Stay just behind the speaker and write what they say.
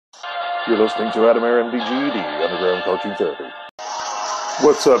You're listening to Adam Air MDG, the Underground Cartoon Therapy.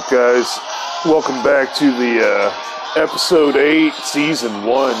 What's up, guys? Welcome back to the episode 8, season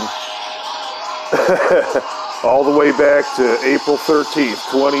 1. All the way back to April 13th,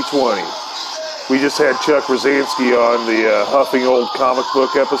 2020. We just had Chuck Rosansky on the Huffing Old Comic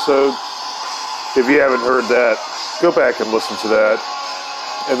Book episode. If you haven't heard that, go back and listen to that.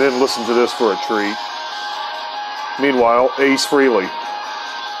 And then listen to this for a treat. Meanwhile, Ace Frehley.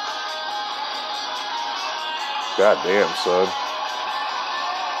 God damn, son.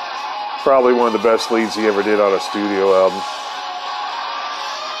 Probably one of the best leads he ever did on a studio album.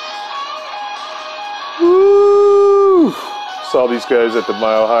 Woo! Saw these guys at the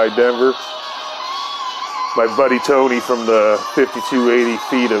Mile High Denver. My buddy Tony from the 5280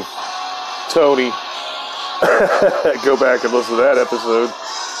 Feet of Tony. Go back and listen to that episode.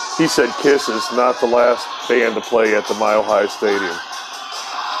 He said Kiss is not the last band to play at the Mile High Stadium.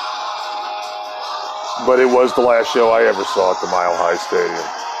 But it was the last show I ever saw at the Mile High Stadium.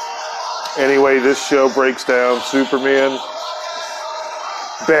 Anyway, this show breaks down Superman,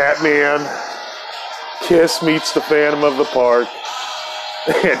 Batman, Kiss meets the Phantom of the Park,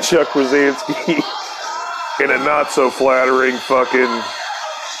 and Chuck Rosansky in a not-so-flattering fucking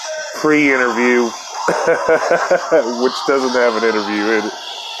pre-interview, which doesn't have an interview.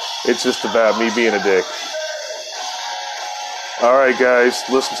 It's just about me being a dick. Alright, guys,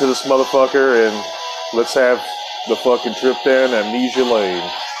 listen to this motherfucker and let's have the fucking trip down Amnesia Lane.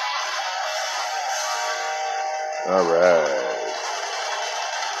 Alright.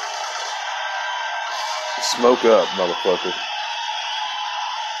 Smoke up, motherfucker.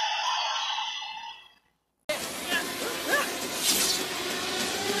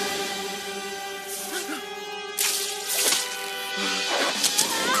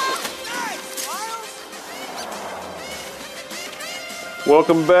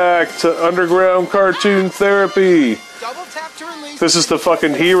 Welcome back to Underground Cartoon Therapy. This is the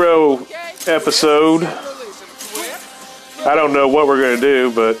fucking hero episode. I don't know what we're gonna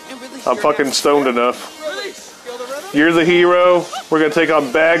do, but I'm fucking stoned enough. You're the hero. We're gonna take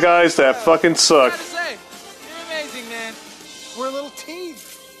on bad guys that fucking suck. You're amazing, man. We're a little team.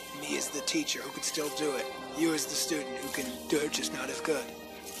 Me as the teacher who can still do it. You as the student who can do it, just not as good.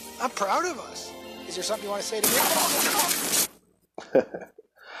 I'm proud of us. Is there something you want to say to me?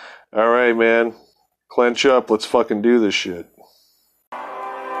 Alright, man. Clench up. Let's fucking do this shit.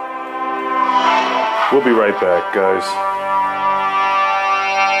 We'll be right back, guys.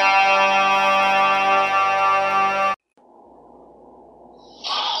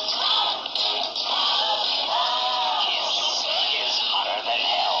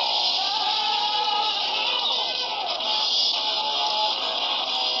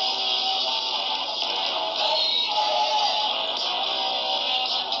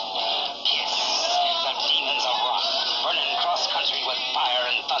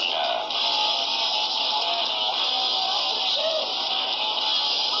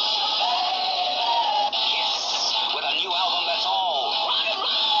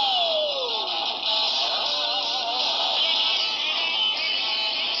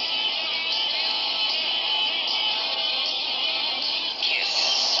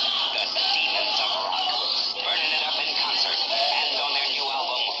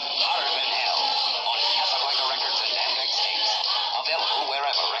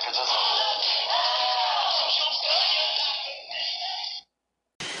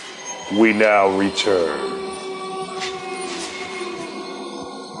 We now return.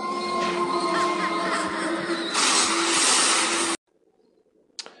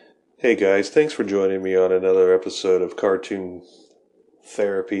 Hey guys, thanks for joining me on another episode of Cartoon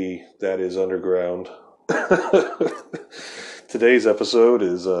Therapy that is Underground. Today's episode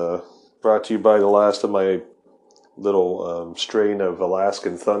is brought to you by the last of my little strain of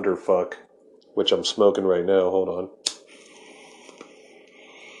Alaskan Thunderfuck, which I'm smoking right now. Hold on.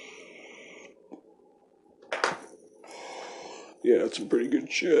 Yeah, it's some pretty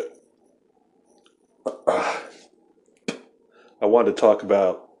good shit. I wanted to talk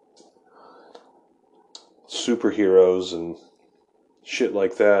about superheroes and shit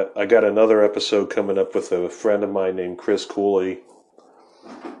like that. I got another episode coming up with a friend of mine named Chris Cooley,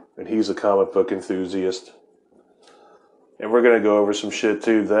 and he's a comic book enthusiast. And we're going to go over some shit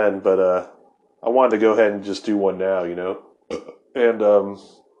too then, but I wanted to go ahead and just do one now, you know? And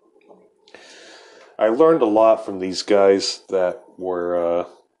I learned a lot from these guys that were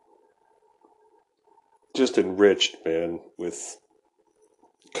just enriched, man, with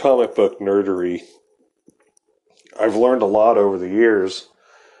comic book nerdery. I've learned a lot over the years,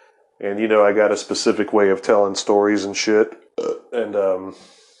 and, you know, I got a specific way of telling stories and shit, and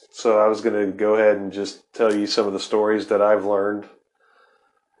So I was going to go ahead and just tell you some of the stories that I've learned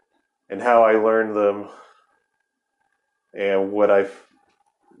and how I learned them and what I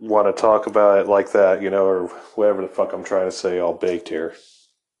want to talk about it like that, or whatever the fuck I'm trying to say, all baked here.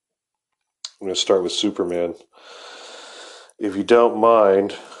 I'm going to start with Superman. If you don't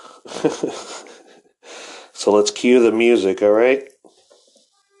mind. So let's cue the music, alright?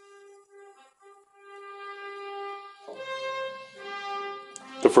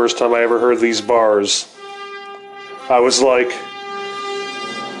 The first time I ever heard these bars, I was like,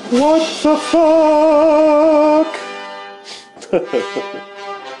 what the fuck?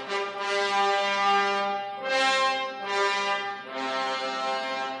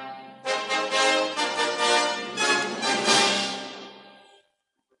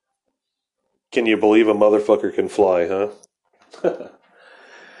 Can you believe a motherfucker can fly, huh?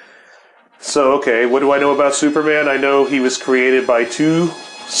 So, okay, what do I know about Superman? I know he was created by two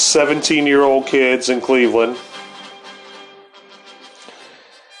 17-year-old kids in Cleveland.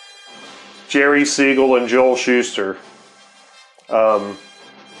 Jerry Siegel and Joel Shuster.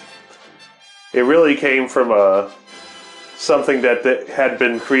 It really came from something that had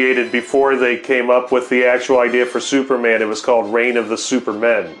been created before they came up with the actual idea for Superman. It was called Reign of the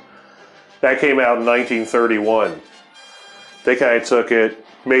Supermen. That came out in 1931. They kind of took it,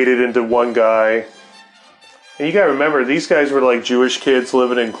 made it into one guy. And you gotta remember, these guys were like Jewish kids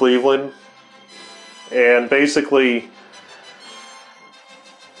living in Cleveland. And basically,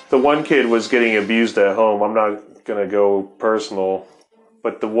 the one kid was getting abused at home. I'm not gonna go personal.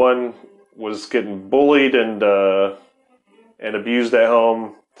 But the one was getting bullied and abused at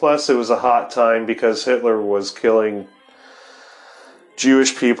home. Plus, it was a hot time because Hitler was killing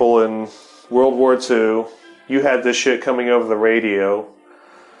Jewish people in World War II. You had this shit coming over the radio,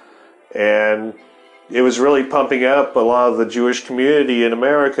 and it was really pumping up a lot of the Jewish community in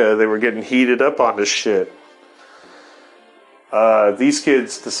America. They were getting heated up on this shit. These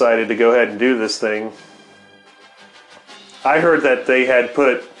kids decided to go ahead and do this thing. I heard that they had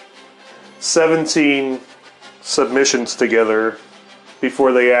put 17 submissions together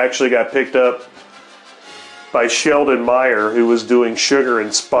before they actually got picked up by Sheldon Meyer, who was doing Sugar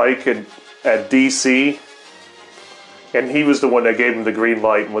and Spike at DC. And he was the one that gave him the green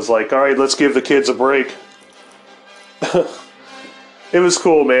light and was like, alright, let's give the kids a break. It was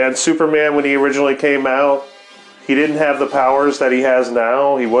cool, man. Superman, when he originally came out, he didn't have the powers that he has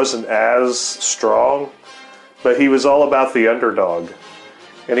now. He wasn't as strong. But he was all about the underdog.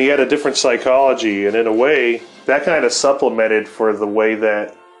 And he had a different psychology. And in a way, that kind of supplemented for the way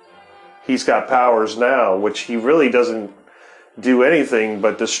that he's got powers now, which he really doesn't do anything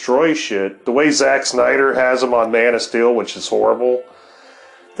but destroy shit. The way Zack Snyder has him on Man of Steel, which is horrible.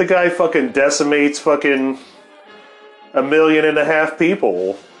 The guy fucking decimates fucking 1.5 million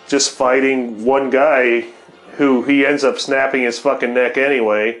people just fighting one guy who he ends up snapping his fucking neck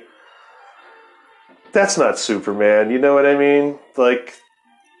anyway. That's not Superman, you know what I mean? Like,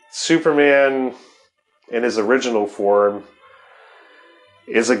 Superman in his original form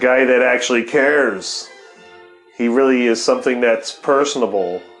is a guy that actually cares. He really is something that's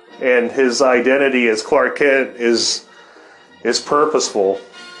personable, and his identity as Clark Kent is purposeful.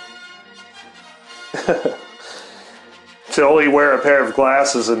 To only wear a pair of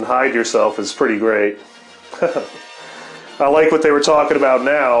glasses and hide yourself is pretty great. I like what they were talking about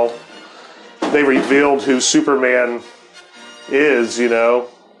now. They revealed who Superman is,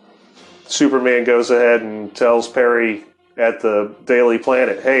 Superman goes ahead and tells Perry at the Daily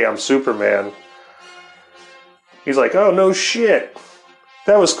Planet, hey, I'm Superman. He's like, oh, no shit.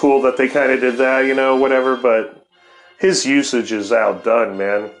 That was cool that they kind of did that, whatever, but his usage is outdone,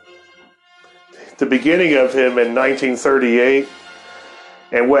 man. The beginning of him in 1938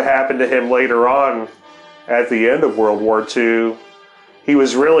 and what happened to him later on at the end of World War II, he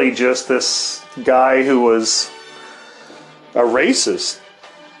was really just this guy who was a racist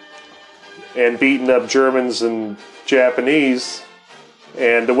and beating up Germans and Japanese.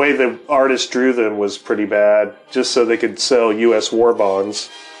 And the way the artist drew them was pretty bad, just so they could sell U.S. war bonds.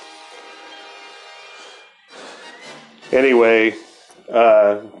 Anyway,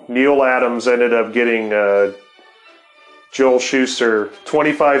 Neil Adams ended up getting Joel Shuster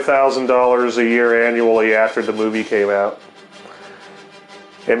 $25,000 a year annually after the movie came out,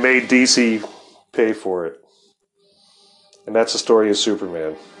 and made DC pay for it. And that's the story of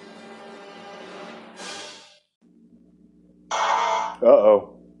Superman.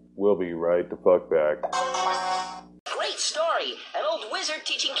 Uh-oh. We'll be right the fuck back. Great story. An old wizard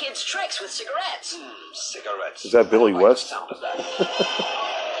teaching kids tricks with cigarettes. Cigarettes. Is that Billy West?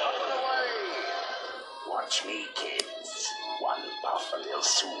 Watch me, kids. 1, puff and they'll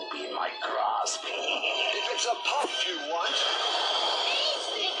soon be in my grasp. If it's a puff you want...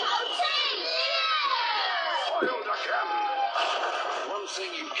 Foiled again! One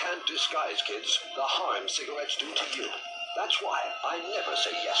thing you can't disguise, kids, the harm cigarettes do to you. That's why I never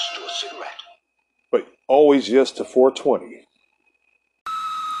say yes to a cigarette. But always yes to 420.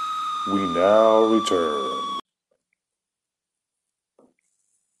 We now return.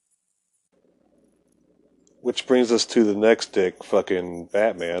 Which brings us to the next dick, fucking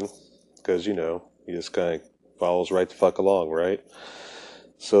Batman. Because, you know, he just kind of follows right the fuck along, right?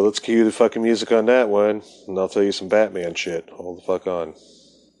 So let's cue the fucking music on that one, and I'll tell you some Batman shit. Hold the fuck on.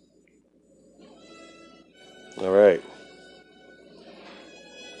 Alright.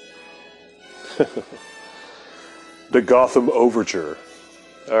 The Gotham Overture.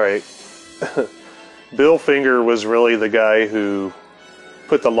 Alright. Bill Finger was really the guy who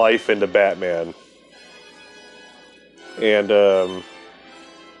put the life into Batman. And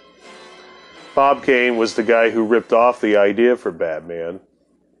Bob Kane was the guy who ripped off the idea for Batman.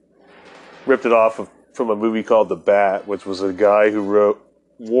 Ripped it off from a movie called The Bat, which was a guy who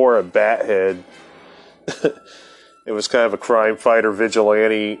wore a bat head. It was kind of a crime fighter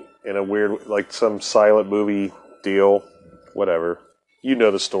vigilante in a weird, like some silent movie deal. Whatever. You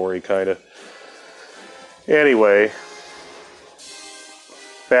know the story, kind of. Anyway,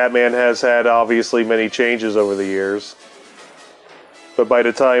 Batman has had, obviously, many changes over the years. But by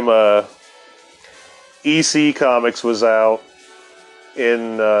the time EC Comics was out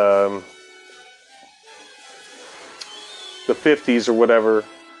in the 50s or whatever,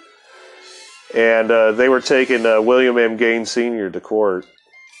 and they were taking William M. Gaines Sr. to court.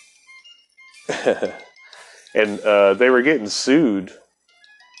 And they were getting sued,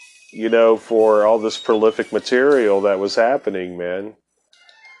 you know, for all this prolific material that was happening, man.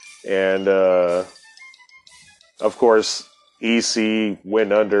 And, of course, EC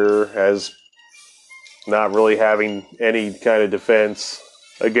went under as not really having any kind of defense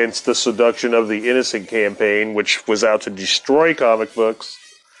against the Seduction of the Innocent campaign, which was out to destroy comic books.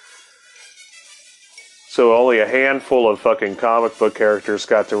 So only a handful of fucking comic book characters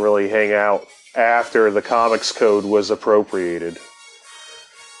got to really hang out after the Comics Code was appropriated.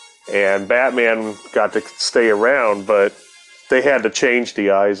 And Batman got to stay around, but they had to change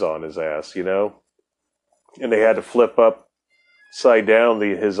the eyes on his ass, you know? And they had to flip upside down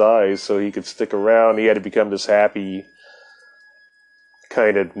his eyes so he could stick around. He had to become this happy,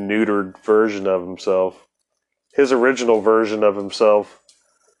 kind of neutered version of himself. His original version of himself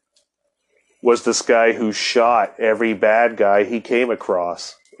was this guy who shot every bad guy he came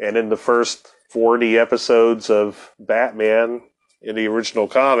across. And in the first 40 episodes of Batman in the original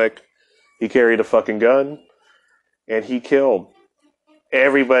comic, he carried a fucking gun and he killed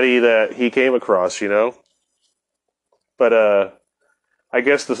everybody that he came across, you know? But I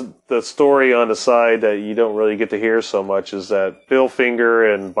guess the story on the side that you don't really get to hear so much is that Bill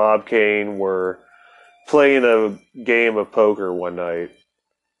Finger and Bob Kane were playing a game of poker one night,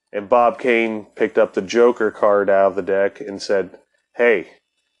 and Bob Kane picked up the Joker card out of the deck and said, "Hey,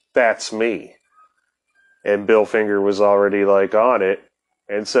 that's me." And Bill Finger was already like on it,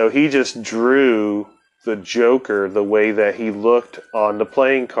 and so he just drew the Joker the way that he looked on the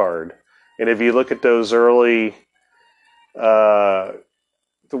playing card. And if you look at those early, the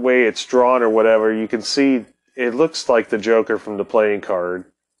way it's drawn or whatever, you can see it looks like the Joker from the playing card.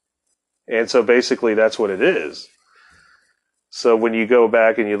 And so basically that's what it is. So when you go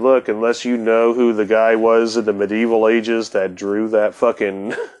back and you look, unless you know who the guy was in the medieval ages that drew that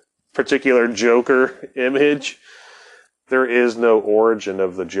fucking particular Joker image, there is no origin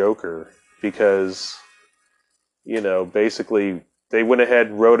of the Joker, because, you know, basically they went ahead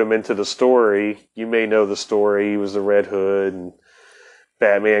and wrote him into the story. You may know the story. He was the Red Hood, and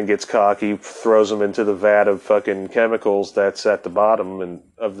Batman gets cocky, throws him into the vat of fucking chemicals that's at the bottom and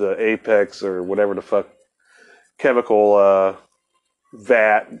of the apex or whatever the fuck chemical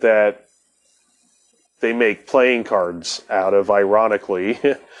vat that they make playing cards out of, ironically.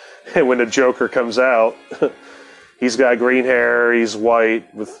 And when the Joker comes out, he's got green hair, he's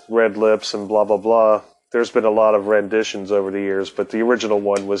white with red lips and blah, blah, blah. There's been a lot of renditions over the years, but the original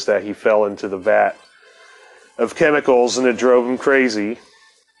one was that he fell into the vat of chemicals and it drove him crazy.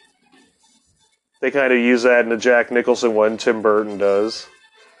 They kind of use that in the Jack Nicholson one, Tim Burton does.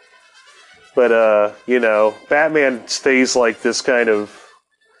 But, you know, Batman stays like this kind of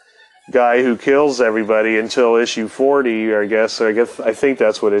guy who kills everybody until issue 40, I think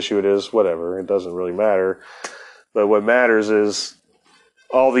that's what issue it is. Whatever, it doesn't really matter. But what matters is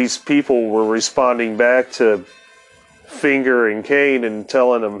all these people were responding back to Finger and Kane and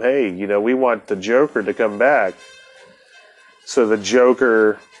telling them, hey, you know, we want the Joker to come back. So the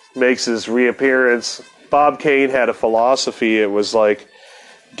Joker makes his reappearance. Bob Kane had a philosophy. It was like,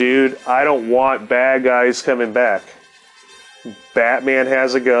 dude, I don't want bad guys coming back. Batman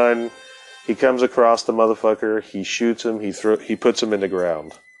has a gun. He comes across the motherfucker. He shoots him. He puts him in the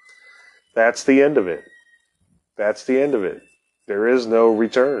ground. That's the end of it. That's the end of it. There is no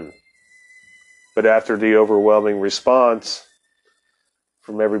return. But after the overwhelming response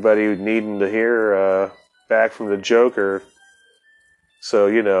from everybody needing to hear back from the Joker, so,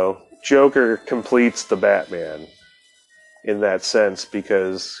 you know, Joker completes the Batman in that sense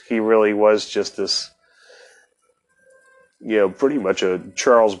because he really was just this, you know, pretty much a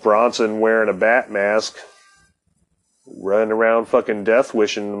Charles Bronson wearing a bat mask, running around fucking death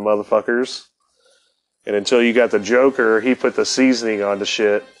wishing motherfuckers. And until you got the Joker, he put the seasoning on the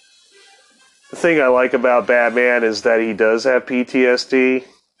shit. The thing I like about Batman is that he does have PTSD.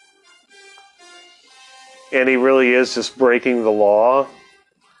 And he really is just breaking the law.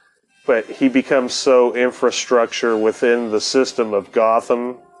 But he becomes so infrastructure within the system of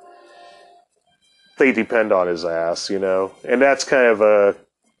Gotham. They depend on his ass, you know. And that's kind of a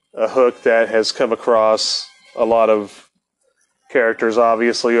hook that has come across a lot of characters,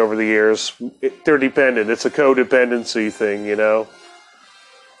 obviously, over the years. They're dependent. It's a codependency thing, you know.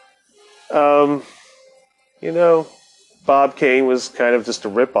 You know, Bob Kane was kind of just a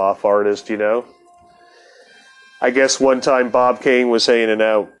rip-off artist, you know. I guess one time Bob Kane was hanging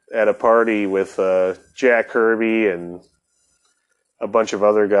out at a party with Jack Kirby and a bunch of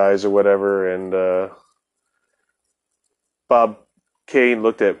other guys or whatever, and Bob Kane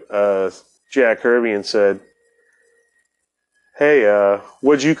looked at Jack Kirby and said, "Hey,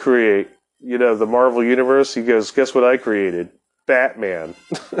 what'd you create? You know, the Marvel Universe?" He goes, "Guess what I created? Batman."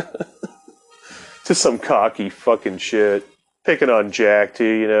 Just some cocky fucking shit. Picking on Jack, too,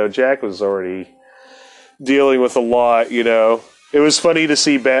 you know. Jack was already dealing with a lot, you know. It was funny to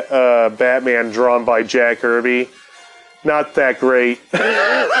see Batman drawn by Jack Kirby. Not that great.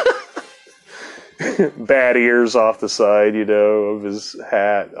 Bat ears off the side, you know, of his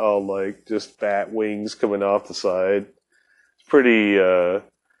hat. All, like, just bat wings coming off the side. Pretty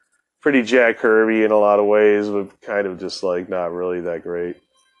Jack Kirby in a lot of ways, but kind of just, like, not really that great.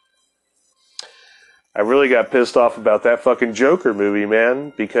 I really got pissed off about that fucking Joker movie,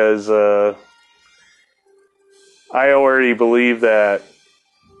 man, because I already believe that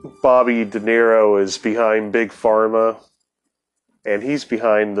Bobby De Niro is behind Big Pharma, and he's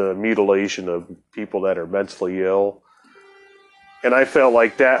behind the mutilation of people that are mentally ill. And I felt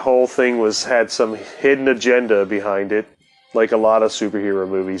like that whole thing had some hidden agenda behind it, like a lot of superhero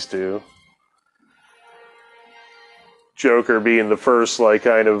movies do. Joker being the first, like,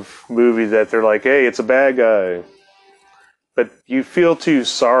 kind of movie that they're like, hey, it's a bad guy. But you feel too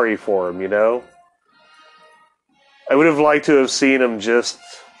sorry for him, you know? I would have liked to have seen him just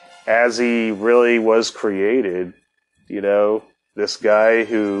as he really was created, you know? This guy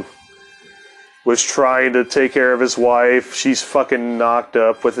who was trying to take care of his wife. She's fucking knocked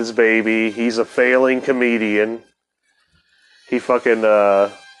up with his baby. He's a failing comedian. He fucking,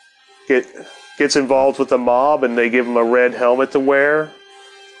 gets involved with the mob and they give him a red helmet to wear.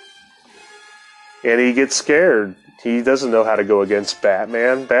 And he gets scared. He doesn't know how to go against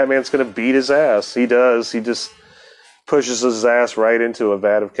Batman. Batman's gonna beat his ass. He does. He just pushes his ass right into a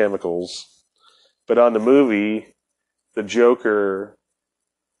vat of chemicals. But on the movie, the Joker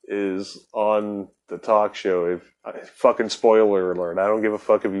is on the talk show. Fucking spoiler alert. I don't give a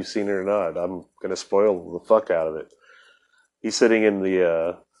fuck if you've seen it or not. I'm gonna spoil the fuck out of it. He's sitting in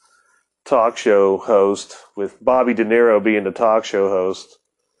the talk show host, with Bobby De Niro being the talk show host.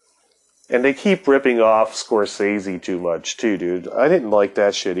 And they keep ripping off Scorsese too much, too, dude. I didn't like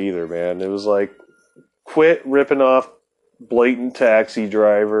that shit either, man. It was like, quit ripping off blatant Taxi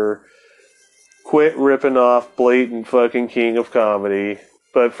Driver. Quit ripping off blatant fucking King of Comedy.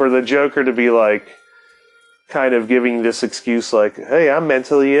 But for the Joker to be like, kind of giving this excuse like, hey, I'm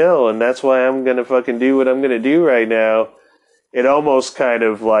mentally ill, and that's why I'm gonna fucking do what I'm gonna do right now. It almost kind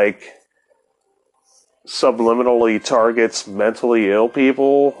of like subliminally targets mentally ill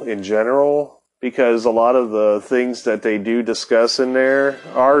people in general, because a lot of the things that they do discuss in there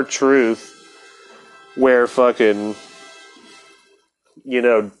are truth, where fucking, you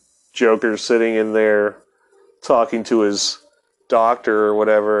know, Joker's sitting in there talking to his doctor or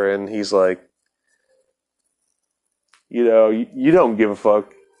whatever, and he's like, you know, you don't give a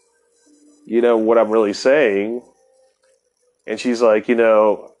fuck, you know, what I'm really saying. And she's like, you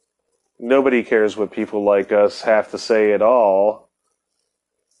know, nobody cares what people like us have to say at all.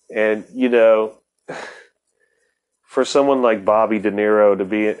 And, you know, for someone like Bobby De Niro to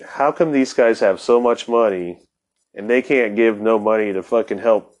be, how come these guys have so much money And they can't give no money to fucking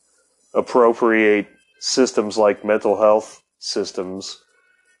help appropriate systems like mental health systems,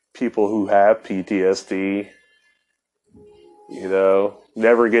 people who have PTSD, you know,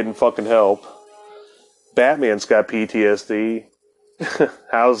 never getting fucking help. Batman's got PTSD.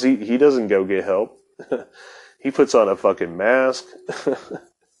 How's he? He doesn't go get help. He puts on a fucking mask.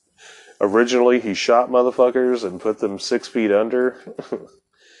 Originally, he shot motherfuckers and put them 6 feet under.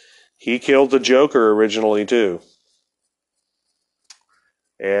 He killed the Joker originally, too.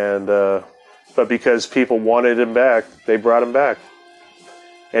 And, but because people wanted him back, they brought him back.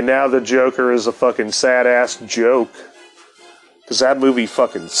 And now the Joker is a fucking sad-ass joke. Because that movie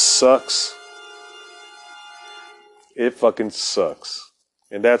fucking sucks. It fucking sucks.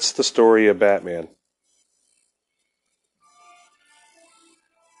 And that's the story of Batman.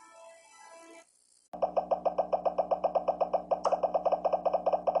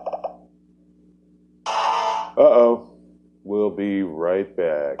 Uh-oh. We'll be right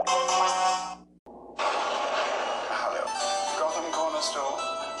back. Hello. Gotham Corner Store?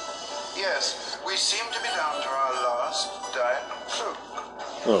 Yes, we seem to be down to our last Diet Coke.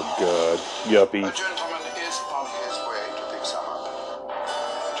 Oh, God. Yuppie. A gentleman is on his way to pick some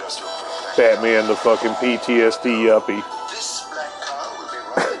up. Just look for a black Batman the fucking PTSD yuppie. This black car will be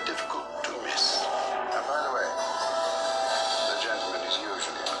rather difficult to miss. And by the way, the gentleman is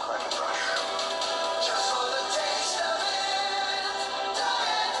usually in quite a rush. Just for the taste of it,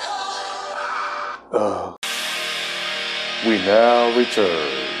 Diet Coke. We now return.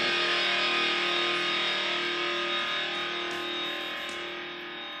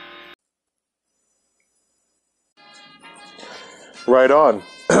 Right on.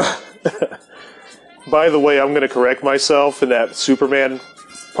 By the way, I'm going to correct myself in that Superman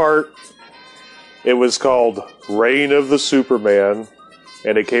part. It was called Reign of the Superman,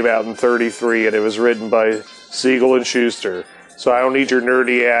 and it came out in 1933, and it was written by Siegel and Schuster. So I don't need your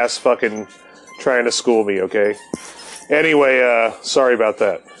nerdy ass fucking trying to school me, okay? Anyway, sorry about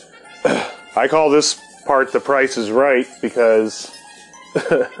that. I call this part The Price is Right because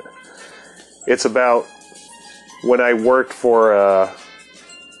it's about when I worked for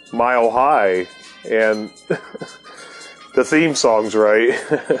Mile High, and the theme song's right.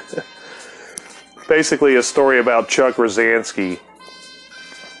 Basically a story about Chuck Rosansky.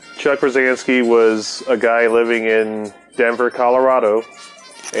 Chuck Rosansky was a guy living in Denver, Colorado,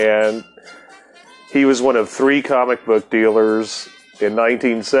 and he was one of 3 comic book dealers in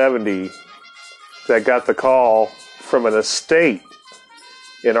 1970 that got the call from an estate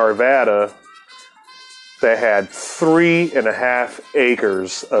in Arvada that had 3.5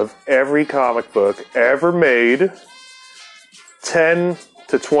 acres of every comic book ever made, 10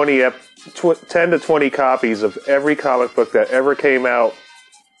 to 20 copies of every comic book that ever came out.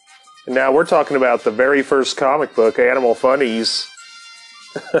 And now we're talking about the very first comic book, Animal Funnies.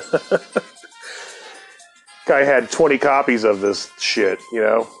 Guy had 20 copies of this shit, you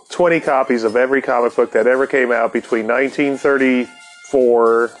know? 20 copies of every comic book that ever came out between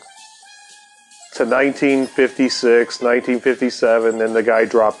 1934 to 1956, 1957, then the guy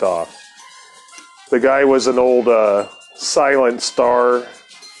dropped off. The guy was an old silent star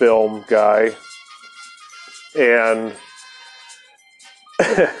film guy, and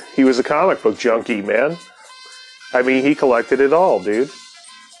he was a comic book junkie, man. I mean, he collected it all, dude.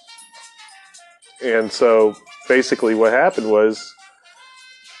 And so, basically what happened was,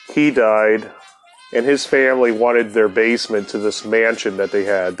 he died, and his family wanted their basement to this mansion that they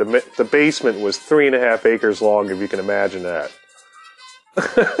had. The basement was 3.5 acres long, if you can imagine that.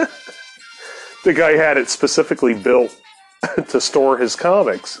 The guy had it specifically built to store his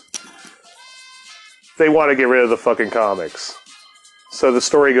comics. They want to get rid of the fucking comics. So the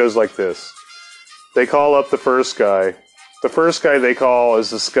story goes like this. They call up the first guy. The first guy they call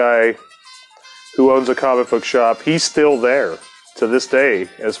is this guy who owns a comic book shop. He's still there to this day,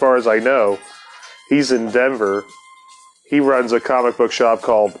 as far as I know. He's in Denver. He runs a comic book shop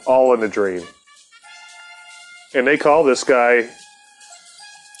called All in a Dream. And they call this guy,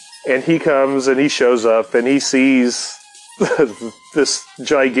 and he comes and he shows up and he sees this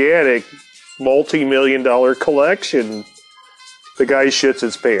gigantic multi-million-dollar collection. The guy shits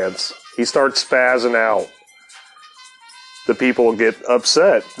his pants. He starts spazzing out. The people get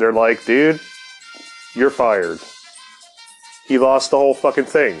upset. They're like, dude, you're fired. He lost the whole fucking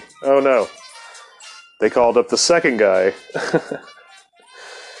thing. Oh no. They called up the second guy.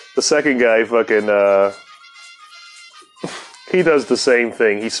 The second guy fucking, he does the same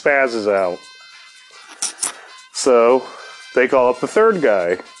thing. He spazzes out. So, they call up the third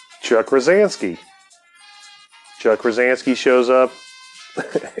guy, Chuck Rosansky. Chuck Rosansky shows up,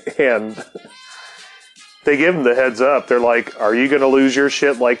 and they give him the heads up. They're like, are you going to lose your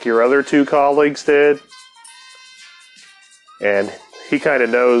shit like your other two colleagues did? And he kind of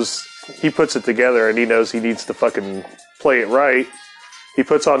knows, he puts it together and he knows he needs to fucking play it right. He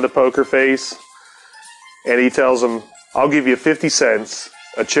puts on the poker face and he tells them, I'll give you 50 cents,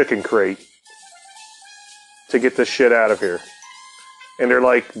 a chicken crate, to get this shit out of here. And they're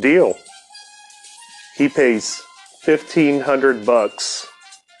like, deal. He pays $1,500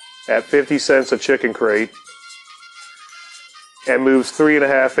 at 50 cents a chicken crate and moves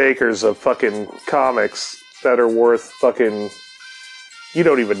 3.5 acres of fucking comics that are worth fucking, you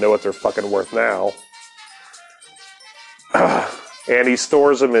don't even know what they're fucking worth now. And he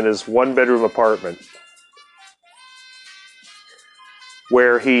stores them in his 1-bedroom apartment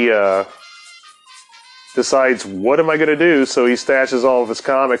where he decides, what am I going to do? So he stashes all of his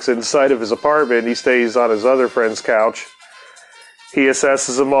comics inside of his apartment. He stays on his other friend's couch. He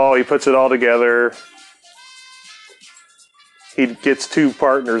assesses them all. He puts it all together. He gets 2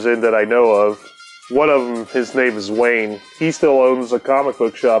 partners in that I know of. One of them, his name is Wayne. He still owns a comic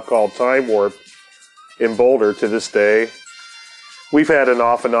book shop called Time Warp in Boulder to this day. We've had an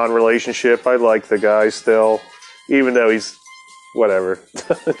off and on relationship. I like the guy still, even though he's whatever.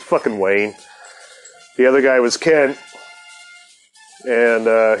 It's fucking Wayne. The other guy was Kent,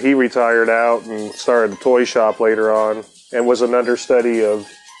 and he retired out and started a toy shop later on and was an understudy of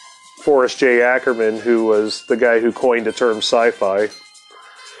Forrest J. Ackerman, who was the guy who coined the term sci-fi.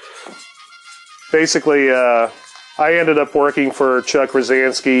 Basically, I ended up working for Chuck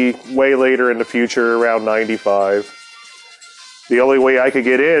Rosansky way later in the future, around 95. The only way I could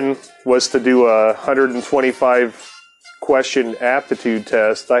get in was to do a 125 question aptitude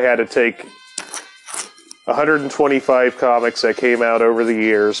test. I had to take 125 comics that came out over the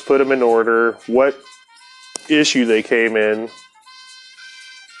years, put them in order, what issue they came in,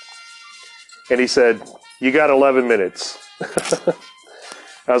 and he said, you got 11 minutes.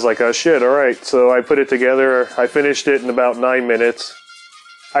 I was like, oh shit, alright. So I put it together, I finished it in about 9 minutes.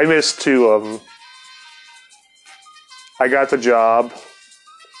 I missed 2 of them. I got the job,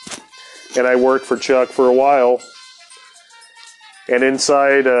 and I worked for Chuck for a while. And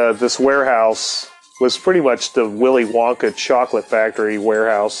inside this warehouse was pretty much the Willy Wonka chocolate factory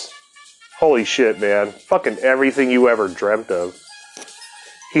warehouse. Holy shit, man. Fucking everything you ever dreamt of.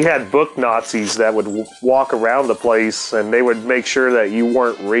 He had book Nazis that would walk around the place, and they would make sure that you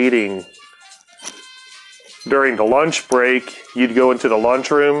weren't reading. During the lunch break, you'd go into the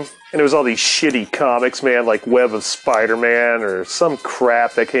lunchroom, and it was all these shitty comics, man, like Web of Spider-Man or some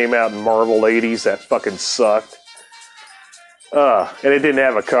crap that came out in Marvel 80s that fucking sucked. And it didn't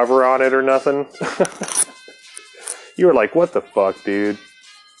have a cover on it or nothing. You were like, what the fuck, dude?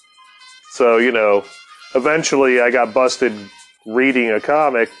 So, you know, eventually I got busted reading a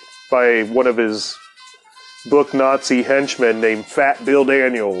comic by one of his book Nazi henchmen named Fat Bill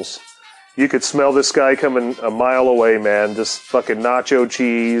Daniels. You could smell this guy coming a mile away, man. Just fucking nacho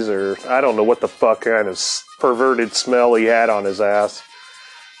cheese, or I don't know what the fuck kind of perverted smell he had on his ass.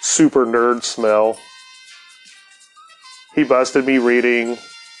 Super nerd smell. He busted me reading.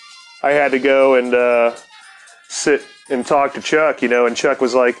 I had to go and sit and talk to Chuck, you know, and Chuck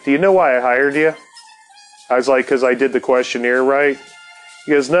was like, do you know why I hired you? I was like, because I did the questionnaire right.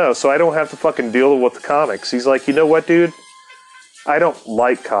 He goes, no, so I don't have to fucking deal with the comics. He's like, you know what, dude? I don't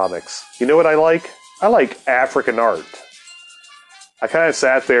like comics. You know what I like? I like African art. I kind of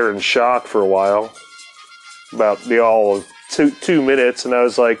sat there in shock for a while, about the all of 2 minutes, and I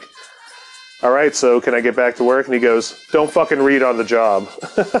was like, all right, so can I get back to work? And he goes, don't fucking read on the job.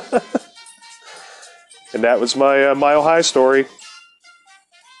 And that was my Mile High story.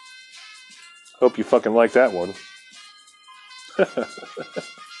 Hope you fucking like that one.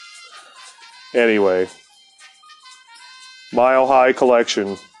 Anyway. Mile High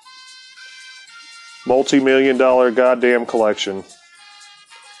collection. Multi-million-dollar goddamn collection.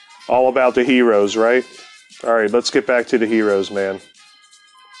 All about the heroes, right? Alright, let's get back to the heroes, man.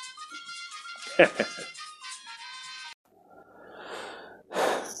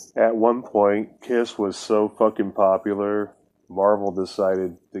 At one point, Kiss was so fucking popular, Marvel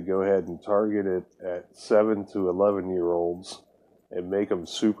decided to go ahead and target it at 7 to 11-year-olds and make them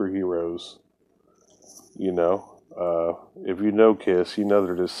superheroes. You know? If you know Kiss, you know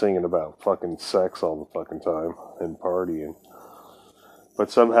they're just singing about fucking sex all the fucking time and partying.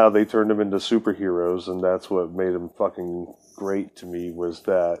 But somehow they turned them into superheroes, and that's what made them fucking great to me, was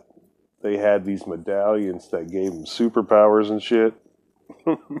that they had these medallions that gave them superpowers and shit.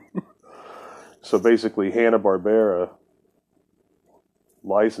 So basically Hanna-Barbera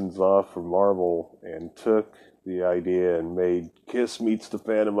licensed off from Marvel and took the idea and made Kiss Meets the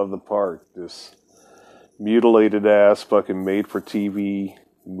Phantom of the Park, this mutilated ass fucking made for TV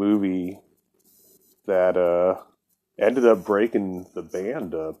movie that ended up breaking the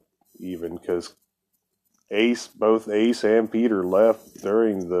band up, even because both Ace and Peter left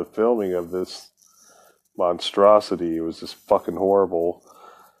during the filming of this monstrosity. It was just fucking horrible.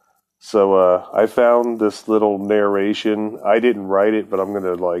 So I found this little narration. I didn't write it, but I'm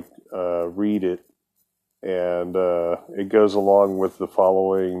gonna read it, and it goes along with the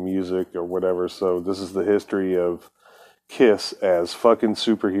following music or whatever. So this is the history of Kiss as fucking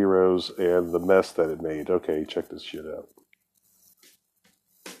superheroes and the mess that it made. Okay, check this shit out.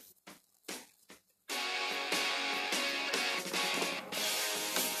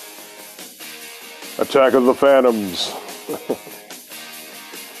 Attack of the Phantoms.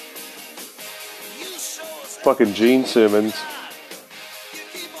 Fucking Gene Simmons.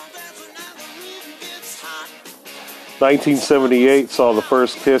 1978 saw the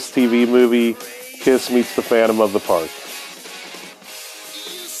first Kiss TV movie, Kiss Meets the Phantom of the Park.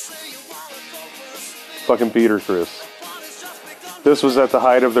 Fucking Peter Criss. This was at the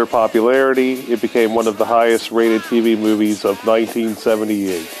height of their popularity. It became one of the highest rated TV movies of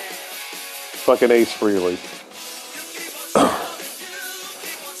 1978. Fucking Ace Frehley.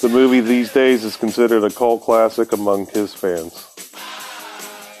 The movie these days is considered a cult classic among Kiss fans.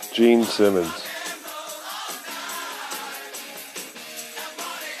 Gene Simmons.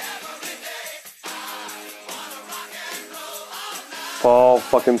 Paul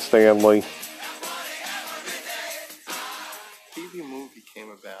fucking Stanley. TV movie came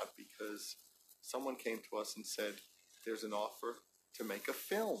about because someone came to us and said, there's an offer to make a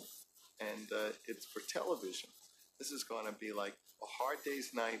film, and it's for television. This is going to be like A Hard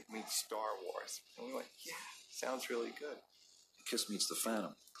Day's Night meets Star Wars. And we went, yeah, sounds really good. Kiss Meets the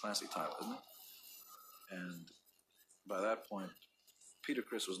Phantom, classic title, isn't it? And by that point, Peter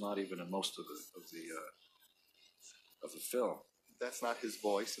Criss was not even in most of the film. That's not his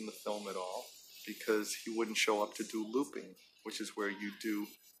voice in the film at all, because he wouldn't show up to do looping, which is where you do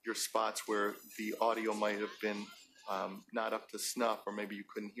your spots where the audio might have been not up to snuff, or maybe you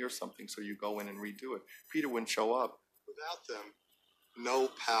couldn't hear something, so you go in and redo it. Peter wouldn't show up. Without them, no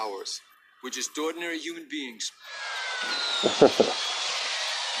powers. We're just ordinary human beings.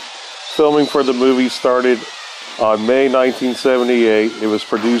 Filming for the movie started on May 1978. It was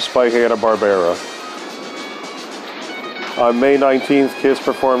produced by Hanna-Barbera. On May 19th, Kiss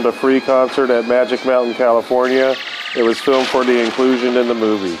performed a free concert at Magic Mountain, California. It was filmed for the inclusion in the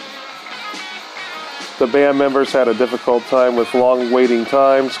movie. The band members had a difficult time with long waiting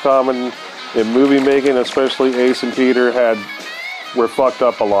times common in movie making, especially Ace and Peter were fucked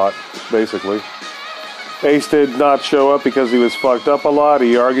up a lot, basically. Ace did not show up because he was fucked up a lot.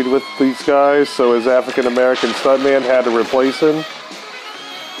 He argued with these guys, so his African-American stuntman had to replace him.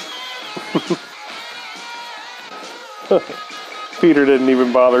 Peter didn't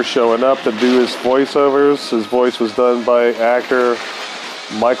even bother showing up to do his voiceovers. His voice was done by actor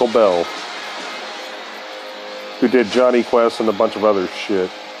Michael Bell, who did Johnny Quest and a bunch of other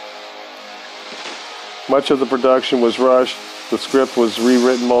shit. Much of the production was rushed. The script was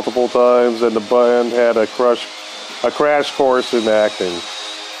rewritten multiple times, and the band had a crash course in acting.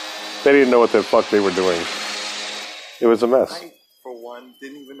 They didn't know what the fuck they were doing. It was a mess. I, for one,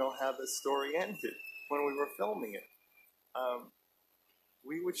 didn't even know how the story ended when we were filming it.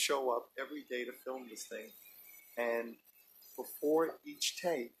 We would show up every day to film this thing, and before each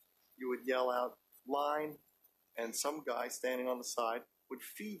take, you would yell out, line, and some guy standing on the side would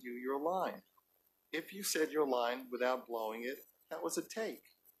feed you your line. If you said your line without blowing it, that was a take.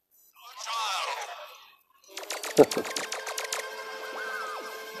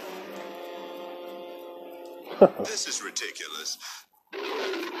 This is ridiculous.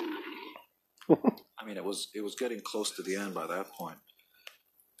 I mean, it was getting close to the end by that point.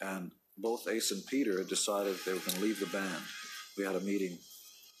 And both Ace and Peter had decided they were going to leave the band. We had a meeting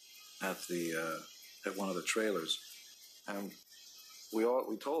at one of the trailers, and we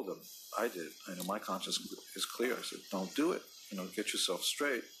told them, I did, my conscience is clear. I said, don't do it. Get yourself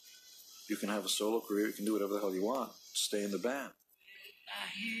straight. You can have a solo career. You can do whatever the hell you want. Stay in the band. I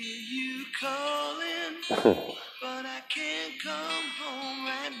hear you calling, but I can't come home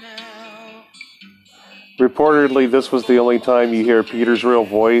right now. Reportedly, this was the only time you hear Peter's real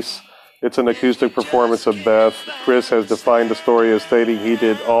voice. It's an acoustic performance of Beth. Chris has defined the story as stating he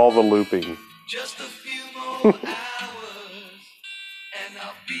did all the looping. Just a few more hours, and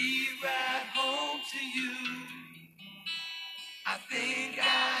I'll be right home to you. I think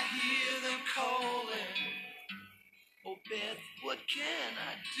I hear them calling. Oh, Beth, what can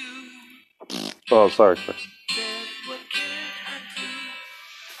I do? Oh, sorry, Chris. Beth, what can I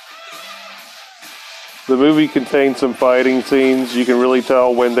do? The movie contains some fighting scenes. You can really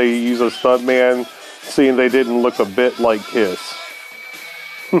tell when they use a stuntman, seeing they didn't look a bit like Kiss.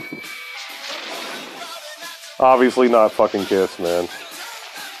 Obviously not fucking Kiss, man.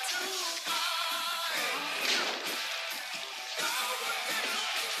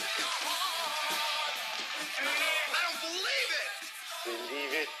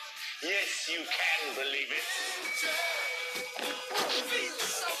 Believe it? Yes, you can believe it.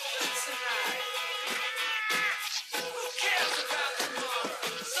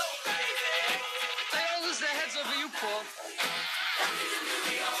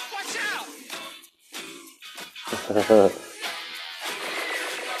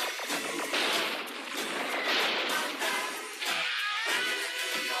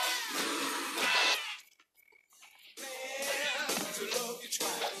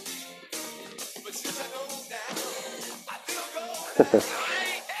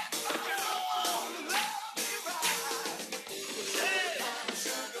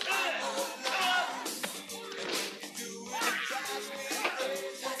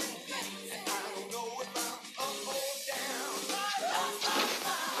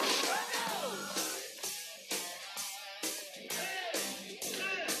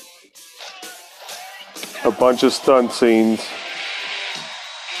 A bunch of stunt scenes.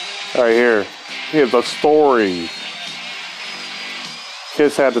 Right here. Here's the story.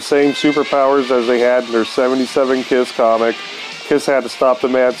 Kiss had the same superpowers as they had in their 77 Kiss comic. Kiss had to stop the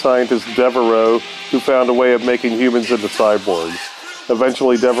mad scientist Devereaux, who found a way of making humans into cyborgs.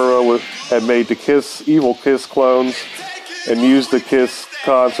 Eventually, Devereaux had made the evil Kiss clones and used the Kiss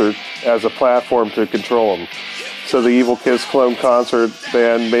concert as a platform to control them. So the evil Kiss clone concert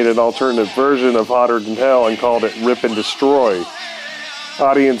band made an alternative version of Hotter Than Hell and called it Rip and Destroy.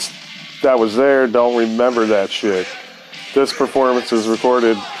 Audience that was there don't remember that shit. This performance is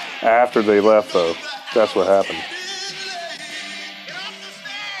recorded after they left, though. That's what happened.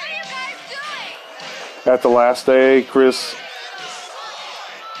 At the last day,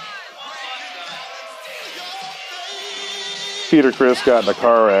 Peter Criss got in a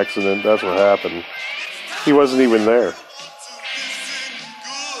car accident. That's what happened. He wasn't even there.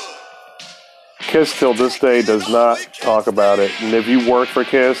 Kiss till this day does not talk about it. And if you work for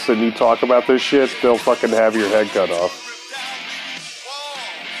Kiss and you talk about this shit, they'll fucking have your head cut off.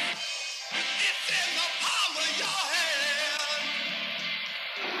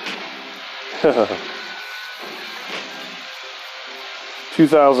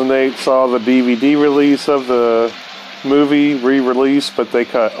 2008 saw the DVD release of the movie, re-release, but they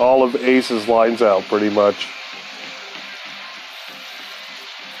cut all of Ace's lines out pretty much.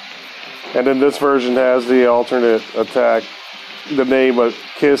 And then this version has the alternate attack, the name of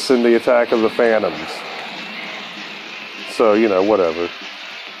Kiss and the Attack of the Phantoms. So, you know, whatever.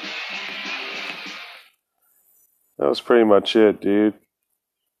 That was pretty much it, dude.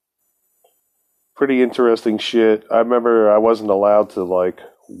 Pretty interesting shit. I remember I wasn't allowed to, like,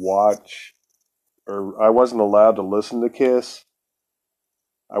 watch, or I wasn't allowed to listen to Kiss.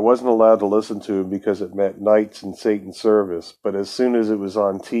 I wasn't allowed to listen to him because it meant Knights in Satan's Service. But as soon as it was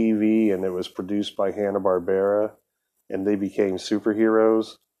on TV and it was produced by Hanna-Barbera and they became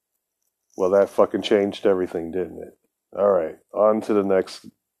superheroes, well, that fucking changed everything, didn't it? Alright, on to the next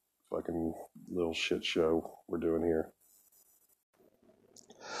fucking little shit show we're doing here.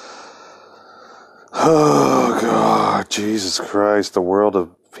 Oh, God, Jesus Christ, the world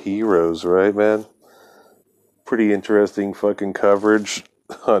of heroes, right, man? Pretty interesting fucking coverage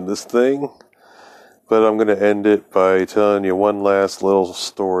on this thing, but I'm going to end it by telling you one last little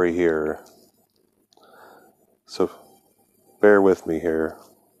story here. So, bear with me here.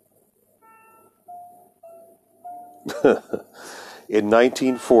 In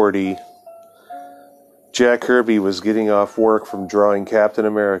 1940, Jack Kirby was getting off work from drawing Captain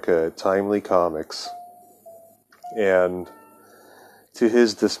America at Timely Comics. And to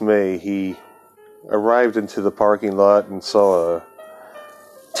his dismay, he arrived into the parking lot and saw a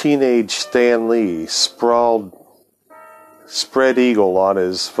teenage Stan Lee sprawled spread eagle on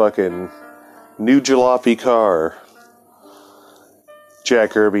his fucking new jalopy car.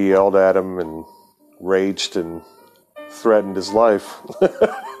 Jack Kirby yelled at him and raged and threatened his life.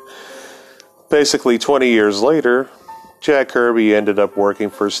 Basically, 20 years later, Jack Kirby ended up working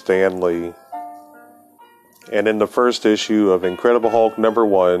for Stan Lee. And in the first issue of Incredible Hulk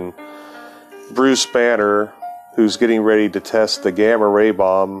 #1, Bruce Banner, who's getting ready to test the gamma ray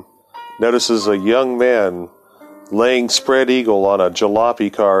bomb, notices a young man laying spread eagle on a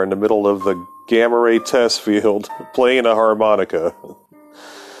jalopy car in the middle of the gamma ray test field, playing a harmonica.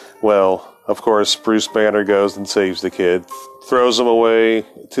 Well, of course, Bruce Banner goes and saves the kid, throws him away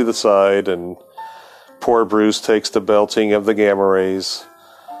to the side, and poor Bruce takes to belting of the gamma rays,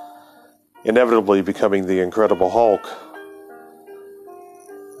 inevitably becoming the Incredible Hulk.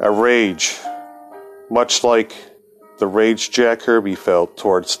 A rage, much like the rage Jack Kirby felt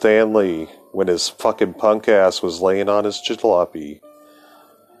towards Stan Lee when his fucking punk ass was laying on his jalopy.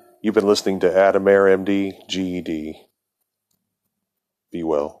 You've been listening to Adam Air MD, GED. Be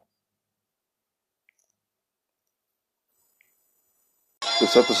well.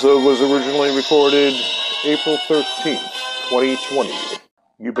 This episode was originally recorded April 13th, 2020.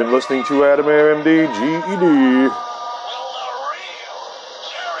 You've been listening to Adam Air MD, GED.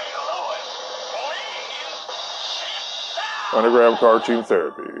 Underground Cartoon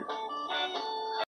Therapy.